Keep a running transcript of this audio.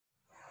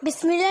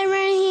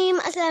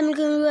Bismillahirrahmanirrahim.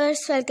 Assalamualaikum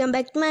viewers, welcome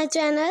back to my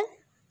channel.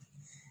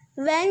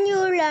 When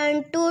you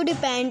learn to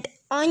depend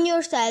on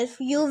yourself,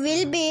 you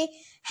will be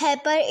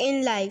happier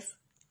in life.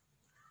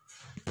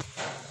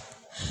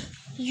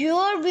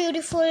 You're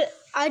beautiful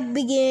at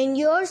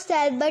beginning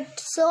yourself, but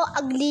so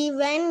ugly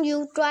when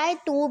you try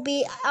to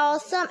be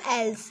awesome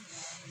else.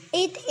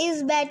 It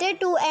is better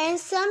to end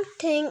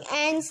something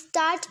and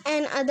start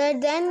another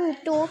than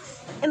to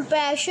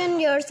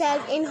imprison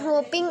yourself in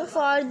hoping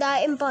for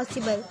the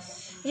impossible.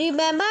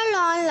 Remember,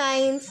 long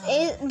lines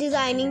is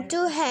designing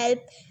to help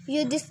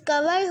you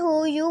discover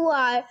who you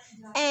are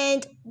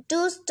and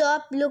to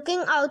stop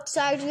looking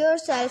outside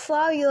yourself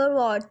for your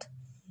worth.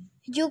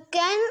 You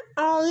can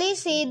only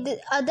see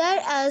the other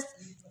as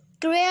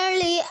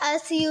clearly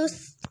as you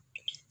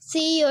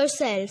see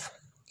yourself.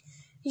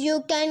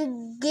 You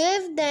can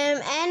give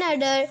them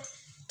another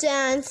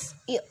chance,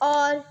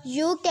 or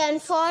you can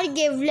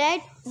forgive,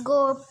 let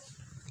go,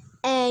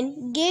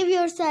 and give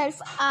yourself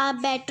a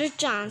better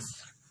chance.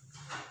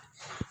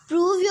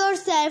 Prove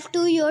yourself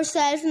to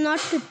yourself, not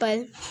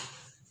people.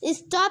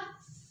 Stop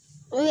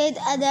with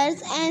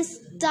others and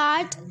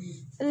start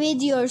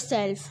with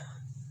yourself.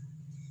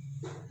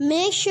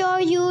 Make sure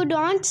you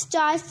don't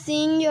start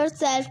seeing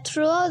yourself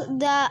through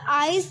the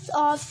eyes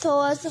of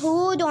those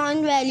who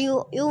don't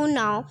value you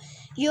now.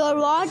 Your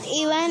worth,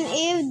 even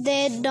if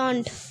they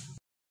don't.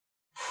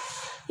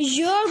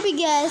 Your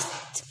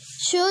biggest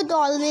should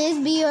always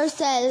be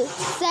yourself.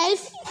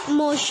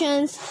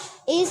 Self-emotions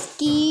is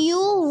key. You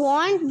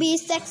won't be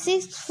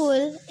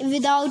successful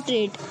without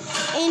it.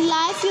 In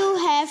life, you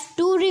have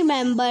to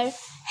remember,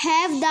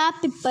 have the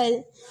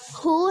people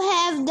who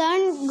have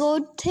done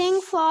good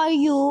things for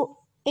you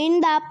in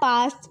the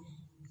past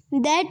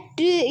that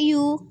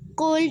you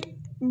could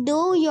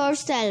do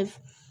yourself.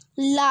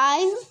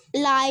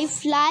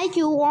 Life like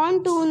you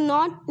want to,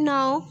 not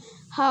know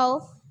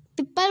how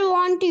people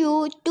want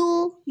you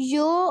to.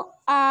 You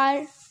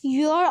are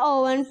your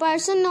own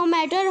person. No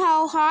matter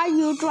how hard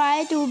you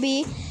try to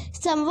be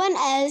someone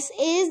else,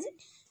 it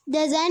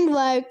doesn't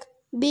work.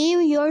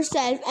 Be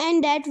yourself,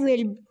 and that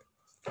will.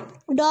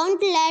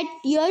 Don't let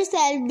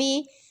yourself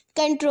be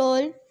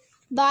controlled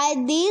by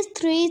these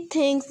three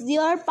things: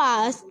 your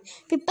past,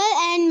 people,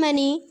 and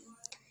money.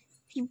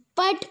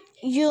 Put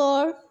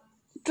your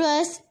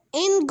trust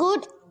in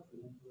good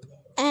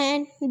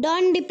and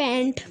don't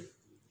depend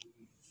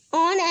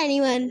on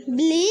anyone.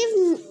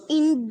 Believe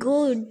in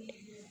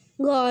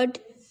God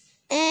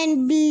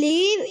and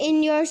believe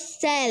in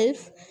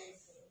yourself.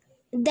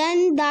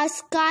 Then the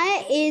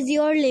sky is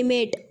your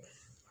limit.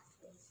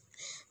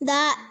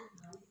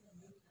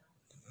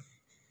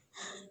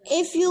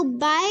 If you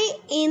buy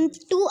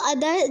into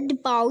other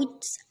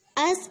doubts,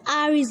 as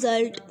a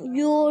result,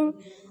 you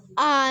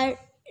are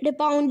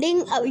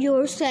depending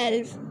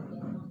yourself.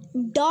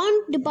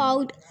 Don't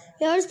doubt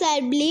yourself.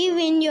 Believe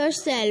in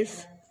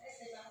yourself.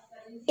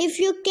 If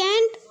you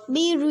can't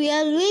be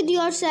real with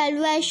yourself,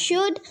 why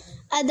should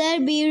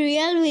others be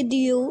real with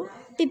you?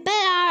 People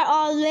are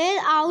always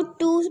out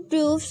to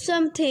prove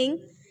something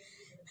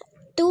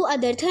to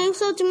others. Thanks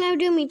for watching my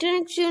video. Meet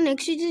you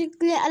next video.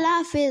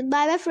 Allah Hafiz.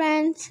 Bye bye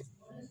friends.